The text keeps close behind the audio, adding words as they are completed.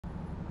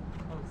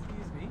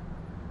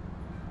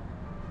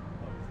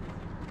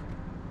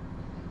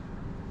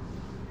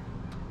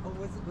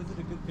Was it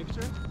a good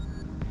picture?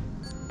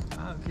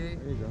 Okay.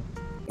 There you go.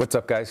 What's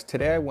up, guys?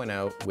 Today I went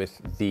out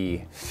with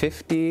the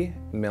 50mm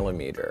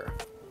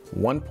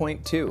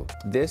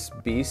 1.2. This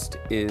beast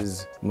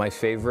is my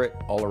favorite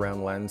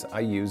all-around lens. I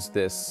use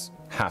this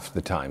half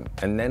the time.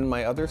 And then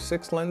my other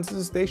 6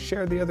 lenses, they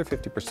share the other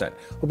 50%.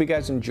 Hope you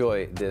guys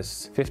enjoy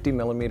this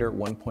 50mm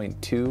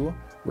 1.2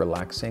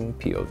 relaxing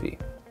POV.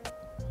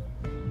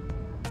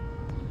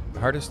 The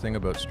hardest thing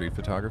about street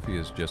photography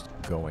is just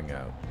going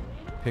out.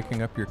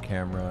 Picking up your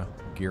camera,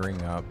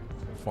 gearing up,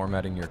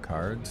 formatting your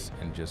cards,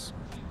 and just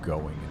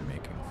going and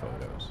making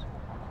photos.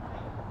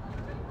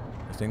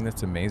 The thing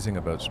that's amazing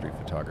about street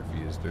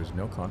photography is there's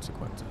no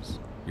consequences.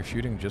 You're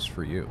shooting just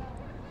for you.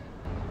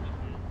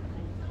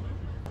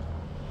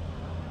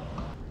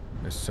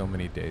 There's so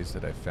many days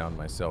that I've found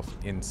myself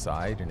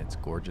inside and it's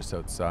gorgeous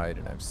outside,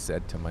 and I've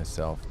said to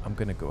myself, I'm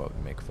gonna go out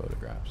and make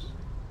photographs.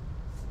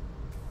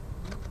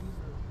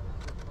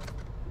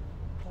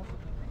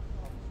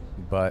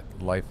 But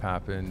life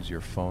happens,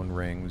 your phone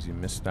rings, you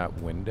miss that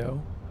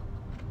window.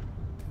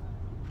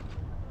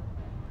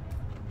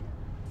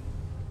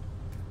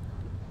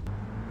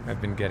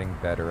 I've been getting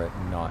better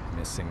at not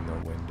missing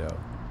the window.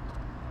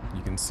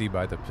 You can see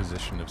by the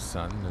position of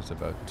sun, there's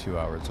about 2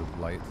 hours of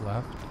light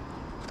left.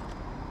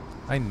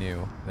 I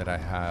knew that I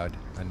had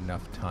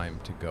enough time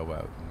to go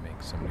out and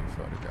make some new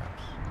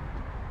photographs.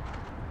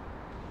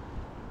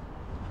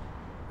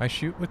 I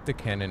shoot with the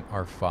Canon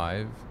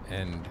R5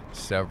 and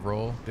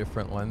several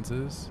different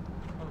lenses.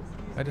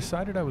 I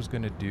decided I was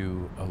going to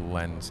do a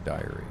lens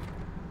diary.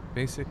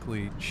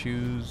 Basically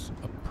choose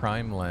a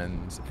prime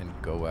lens and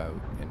go out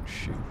and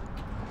shoot.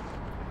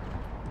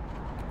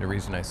 The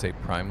reason I say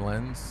prime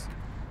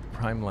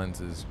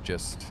lenses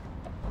just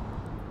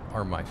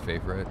are my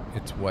favorite.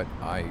 It's what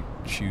I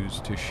choose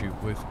to shoot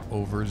with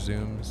over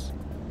zooms.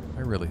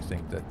 I really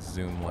think that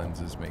zoom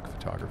lenses make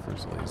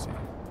photographers lazy.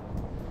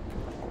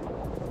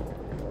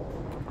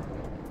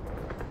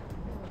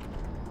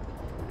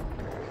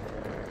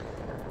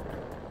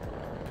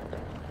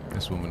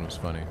 This woman was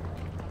funny.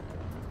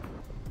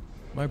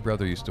 My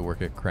brother used to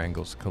work at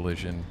Krangle's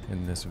Collision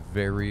in this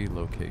very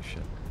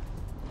location.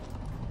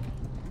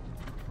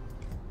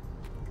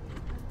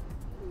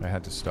 I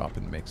had to stop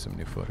and make some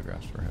new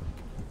photographs for him.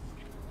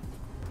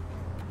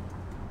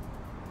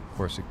 Of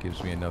course, it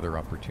gives me another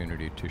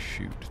opportunity to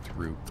shoot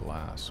through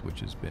glass,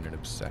 which has been an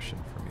obsession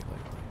for me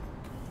lately.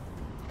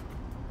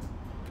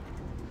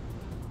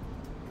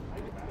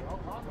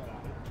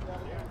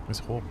 This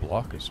whole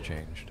block has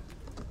changed.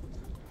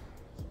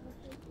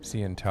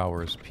 CN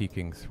Tower is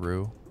peeking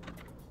through.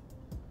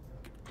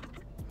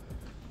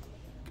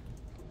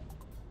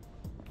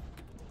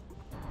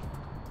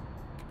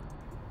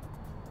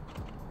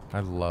 I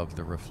love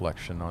the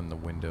reflection on the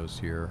windows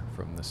here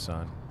from the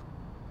sun.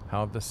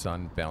 How the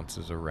sun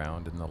bounces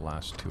around in the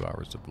last 2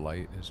 hours of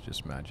light is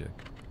just magic.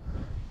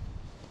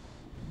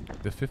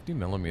 The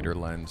 50mm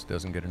lens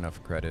doesn't get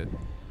enough credit.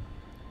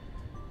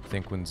 I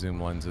think when zoom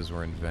lenses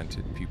were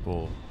invented,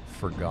 people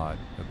forgot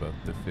about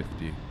the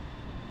 50.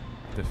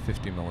 The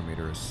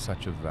 50mm is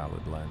such a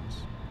valid lens.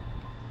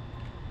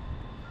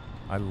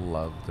 I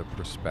love the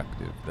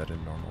perspective that a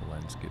normal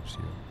lens gives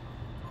you.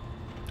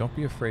 Don't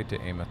be afraid to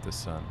aim at the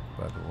sun,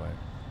 by the way.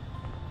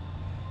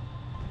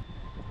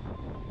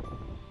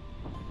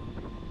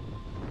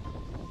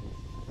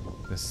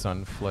 The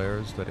sun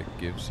flares that it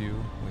gives you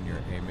when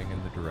you're aiming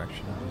in the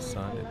direction of the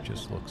sun, it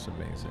just looks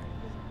amazing.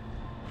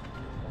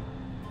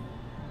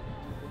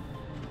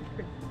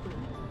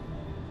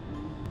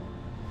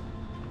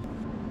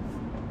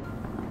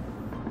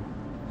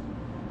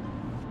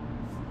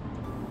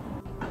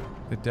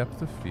 The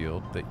depth of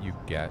field that you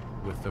get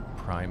with a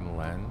prime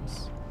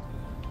lens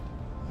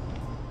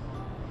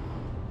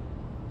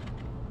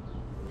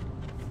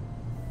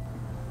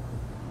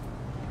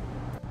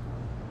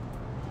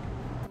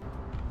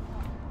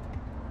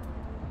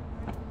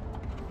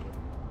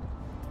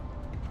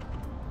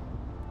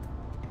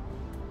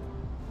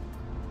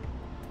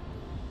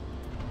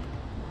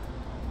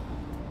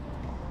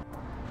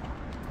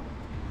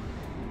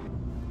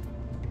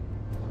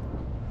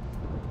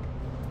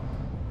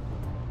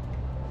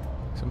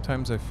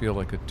Sometimes I feel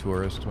like a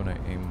tourist when I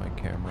aim my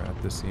camera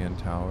at the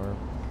CN Tower.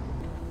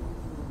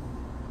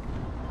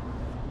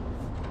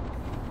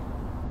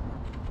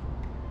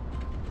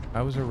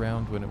 I was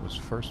around when it was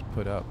first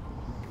put up.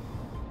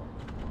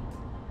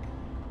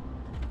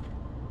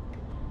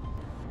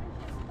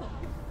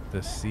 The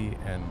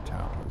CN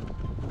Tower.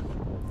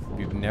 If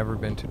you've never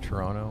been to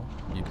Toronto,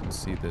 you can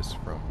see this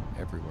from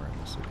everywhere in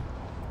the city.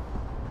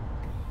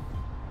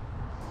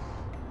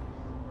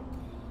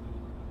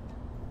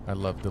 I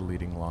love the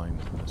leading line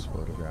from this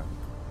photograph.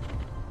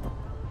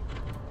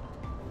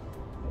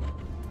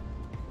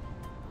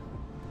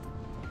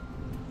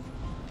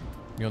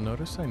 You'll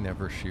notice I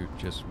never shoot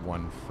just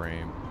one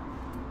frame.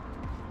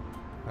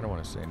 I don't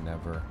want to say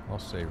never, I'll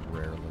say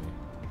rarely.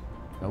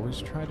 I always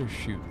try to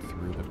shoot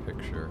through the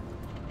picture.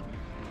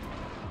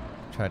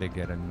 Try to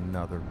get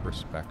another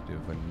perspective,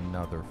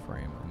 another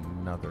frame,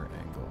 another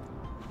angle.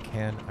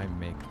 Can I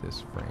make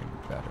this frame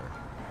better?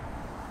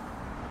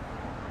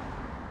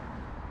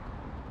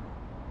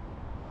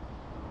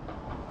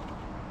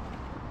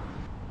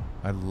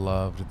 I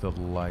loved the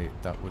light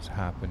that was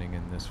happening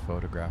in this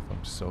photograph.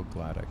 I'm so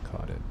glad I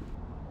caught it.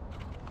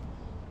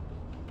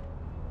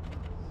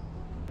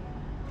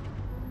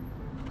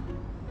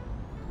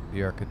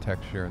 The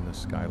architecture and the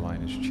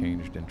skyline has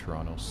changed in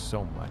Toronto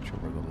so much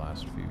over the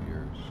last few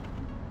years.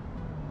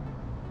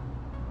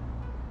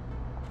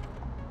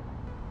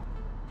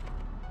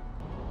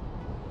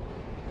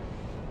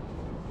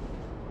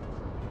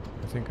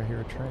 I think I hear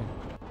a train.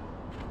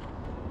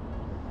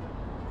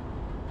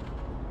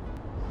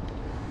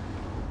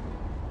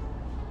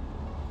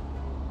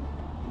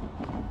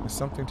 There's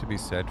something to be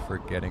said for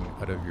getting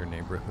out of your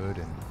neighborhood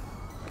and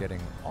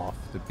getting off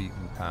the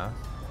beaten path.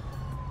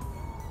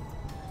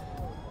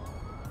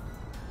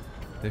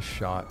 This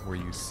shot where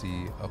you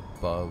see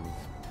above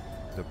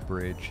the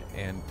bridge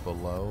and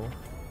below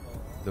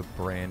the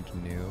brand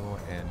new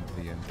and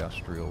the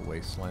industrial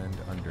wasteland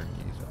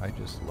underneath. I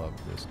just love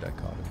this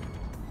dichotomy.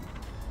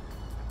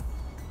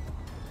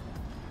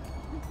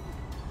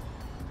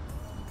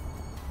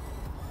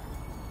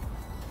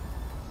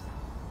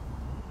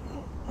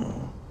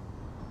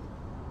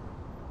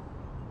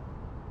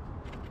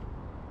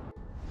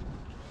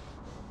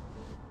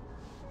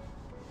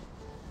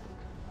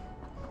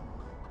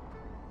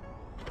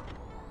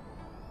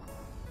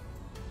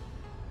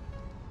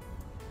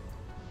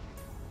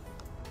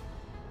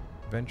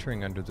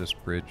 Venturing under this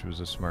bridge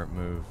was a smart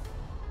move.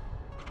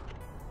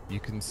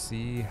 You can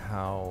see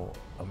how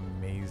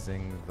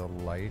amazing the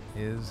light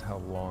is, how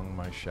long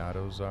my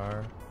shadows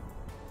are.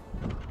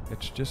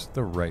 It's just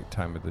the right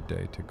time of the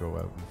day to go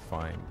out and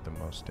find the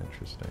most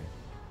interesting.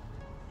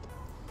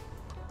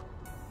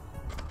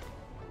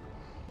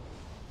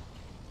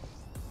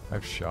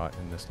 I've shot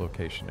in this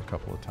location a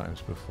couple of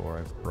times before.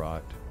 I've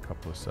brought a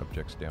couple of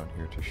subjects down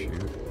here to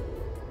shoot.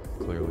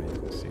 Clearly you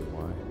can see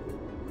why.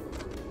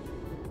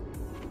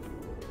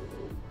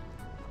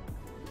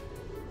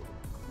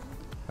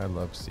 I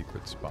love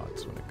secret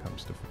spots when it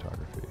comes to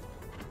photography.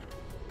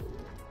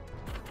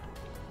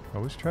 I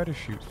always try to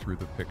shoot through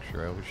the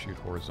picture. I always shoot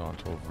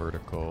horizontal,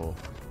 vertical.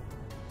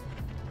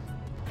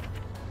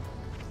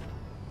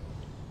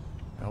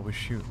 I always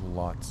shoot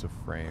lots of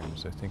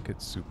frames. I think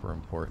it's super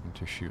important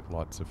to shoot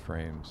lots of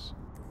frames.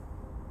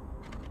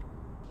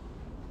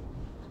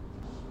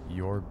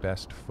 Your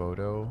best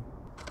photo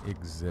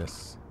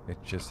exists. It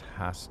just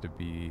has to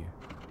be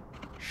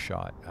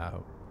shot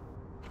out.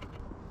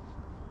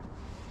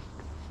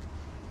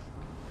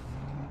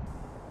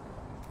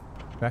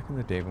 Back in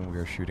the day when we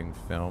were shooting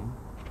film,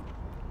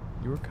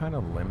 you were kind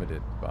of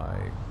limited by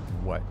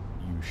what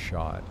you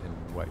shot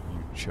and what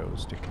you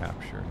chose to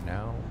capture.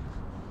 Now,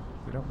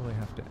 we don't really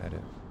have to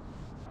edit.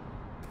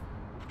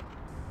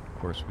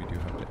 Of course, we do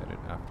have to edit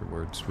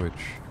afterwards, which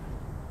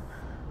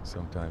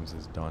sometimes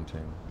is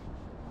daunting.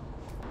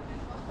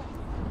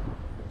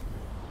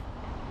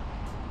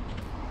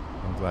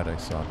 I'm glad I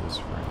saw this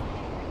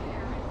frame.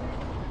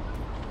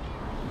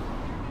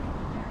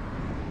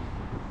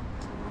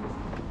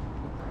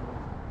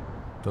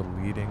 The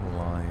leading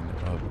line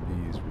of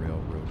these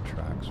railroad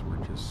tracks were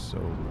just so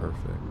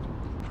perfect.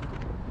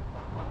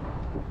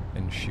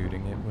 And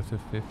shooting it with a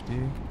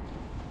 50,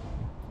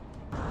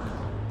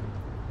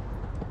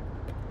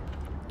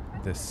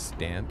 the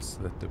stance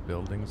that the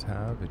buildings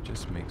have, it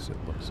just makes it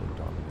look so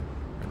dominant.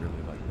 I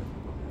really like it.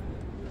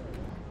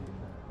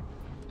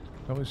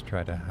 I always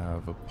try to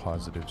have a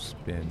positive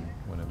spin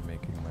when I'm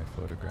making my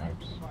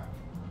photographs.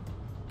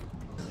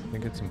 I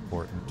think it's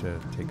important to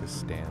take a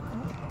stand,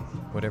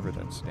 whatever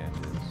that stand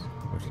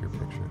is, with your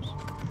pictures.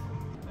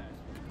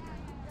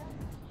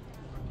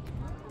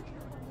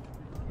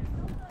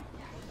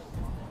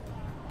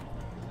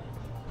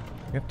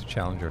 We have to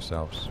challenge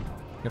ourselves.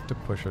 We have to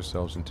push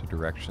ourselves into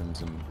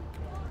directions and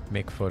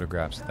make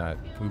photographs that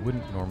we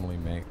wouldn't normally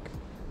make.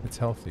 It's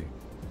healthy.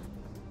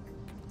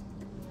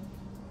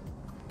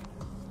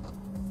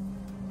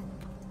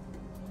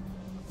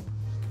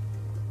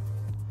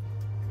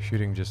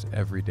 Shooting just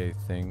everyday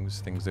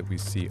things that we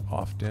see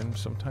often,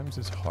 sometimes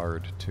it's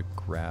hard to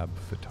grab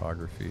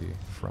photography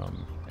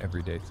from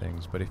everyday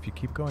things, but if you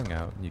keep going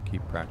out and you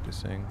keep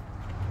practicing,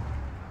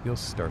 you'll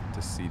start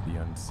to see the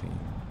unseen.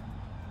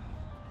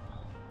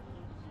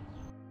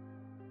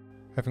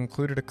 I've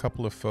included a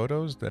couple of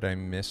photos that I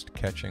missed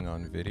catching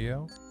on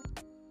video.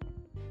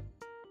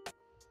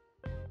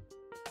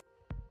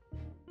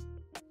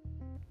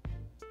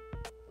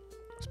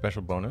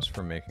 Special bonus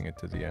for making it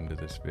to the end of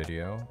this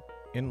video.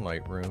 In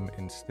Lightroom,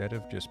 instead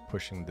of just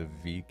pushing the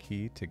V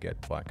key to get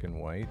black and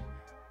white,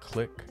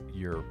 click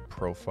your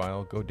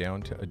profile, go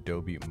down to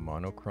Adobe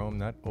Monochrome.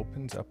 That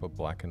opens up a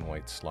black and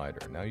white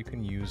slider. Now you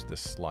can use the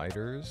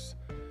sliders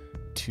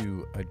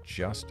to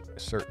adjust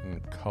certain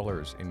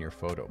colors in your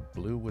photo.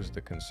 Blue was the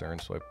concern,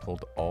 so I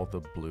pulled all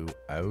the blue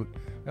out.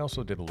 I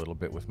also did a little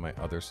bit with my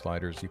other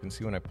sliders. You can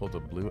see when I pull the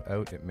blue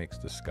out, it makes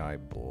the sky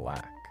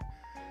black.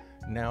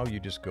 Now you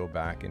just go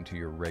back into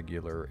your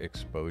regular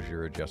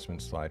exposure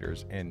adjustment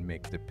sliders and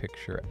make the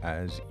picture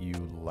as you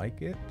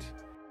like it.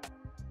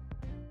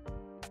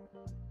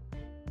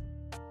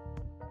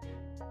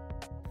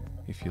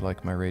 If you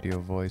like my radio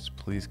voice,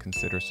 please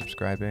consider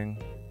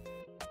subscribing.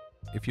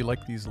 If you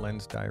like these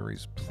lens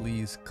diaries,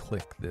 please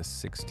click this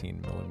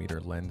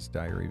 16mm lens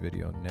diary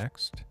video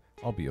next.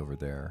 I'll be over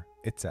there.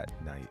 It's at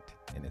night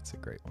and it's a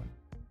great one.